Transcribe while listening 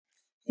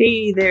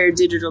Hey there,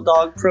 Digital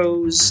Dog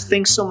Pros.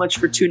 Thanks so much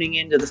for tuning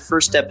in to the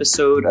first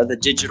episode of the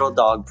Digital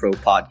Dog Pro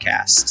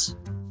podcast.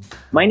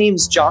 My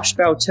name's Josh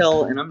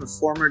Bautel, and I'm a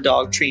former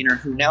dog trainer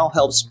who now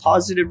helps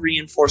positive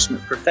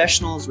reinforcement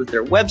professionals with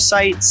their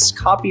websites,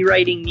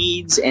 copywriting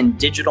needs, and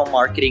digital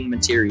marketing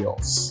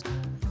materials.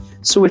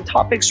 So with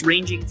topics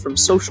ranging from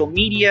social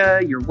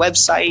media, your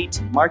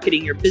website,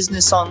 marketing your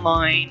business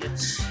online,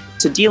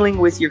 to dealing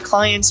with your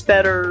clients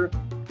better,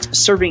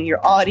 serving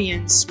your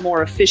audience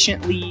more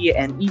efficiently,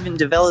 and even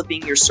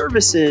developing your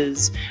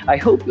services, I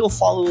hope you'll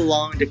follow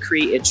along to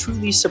create a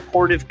truly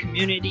supportive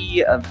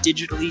community of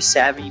digitally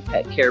savvy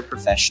pet care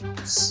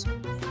professionals.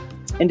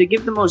 And to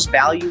give the most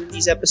value in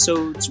these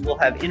episodes, we'll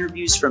have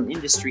interviews from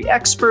industry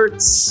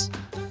experts,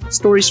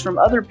 stories from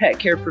other pet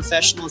care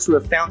professionals who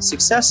have found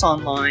success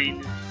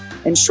online,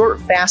 and short,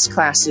 fast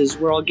classes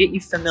where I'll get you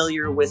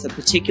familiar with a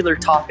particular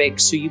topic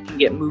so you can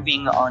get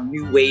moving on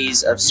new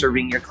ways of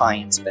serving your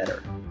clients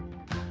better.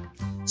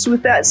 So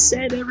with that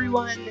said,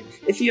 everyone,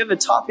 if you have a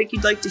topic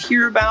you'd like to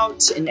hear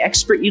about, an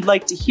expert you'd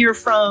like to hear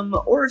from,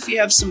 or if you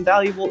have some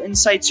valuable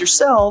insights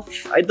yourself,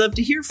 I'd love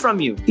to hear from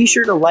you. Be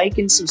sure to like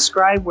and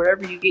subscribe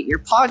wherever you get your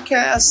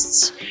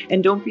podcasts,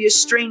 and don't be a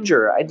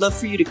stranger. I'd love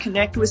for you to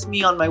connect with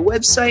me on my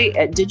website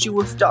at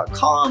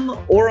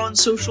digiwoof.com or on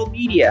social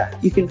media.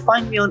 You can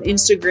find me on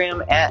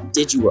Instagram at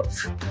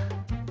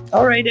digiwoof.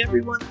 All right,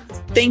 everyone,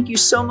 thank you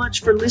so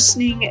much for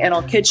listening, and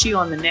I'll catch you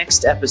on the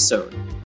next episode.